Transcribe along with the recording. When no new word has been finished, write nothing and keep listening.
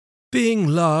Being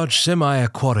large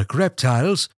semi-aquatic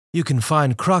reptiles, you can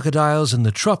find crocodiles in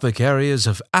the tropic areas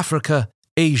of Africa,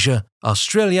 Asia,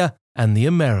 Australia, and the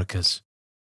Americas.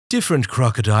 Different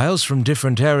crocodiles from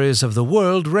different areas of the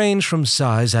world range from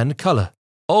size and color,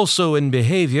 also in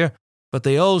behavior, but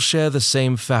they all share the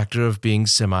same factor of being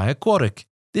semi-aquatic.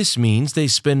 This means they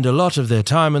spend a lot of their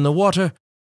time in the water,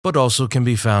 but also can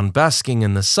be found basking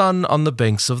in the sun on the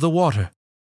banks of the water.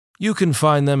 You can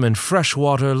find them in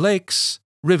freshwater lakes,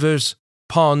 rivers,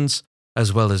 ponds,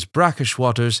 as well as brackish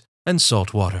waters and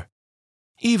salt water.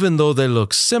 Even though they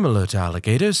look similar to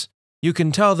alligators, you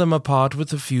can tell them apart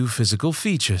with a few physical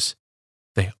features.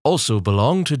 They also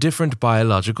belong to different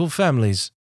biological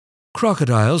families.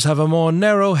 Crocodiles have a more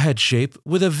narrow head shape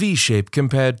with a V shape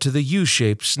compared to the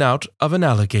U-shaped snout of an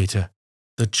alligator.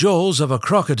 The jaws of a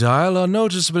crocodile are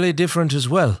noticeably different as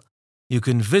well. You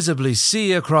can visibly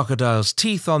see a crocodile's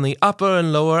teeth on the upper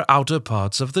and lower outer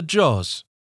parts of the jaws.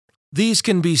 These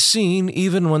can be seen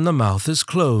even when the mouth is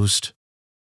closed.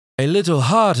 A little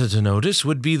harder to notice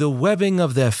would be the webbing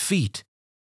of their feet.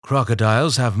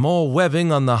 Crocodiles have more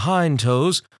webbing on the hind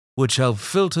toes, which help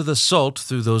filter the salt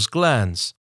through those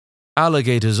glands.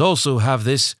 Alligators also have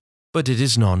this, but it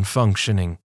is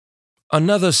non-functioning.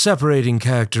 Another separating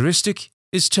characteristic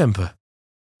is temper.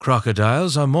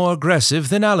 Crocodiles are more aggressive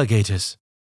than alligators.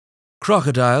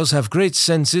 Crocodiles have great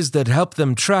senses that help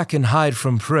them track and hide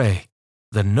from prey.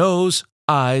 The nose,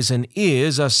 eyes, and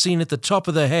ears are seen at the top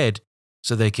of the head,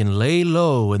 so they can lay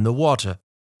low in the water,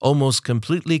 almost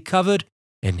completely covered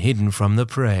and hidden from the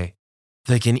prey.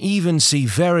 They can even see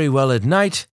very well at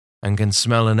night and can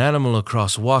smell an animal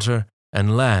across water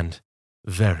and land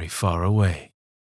very far away.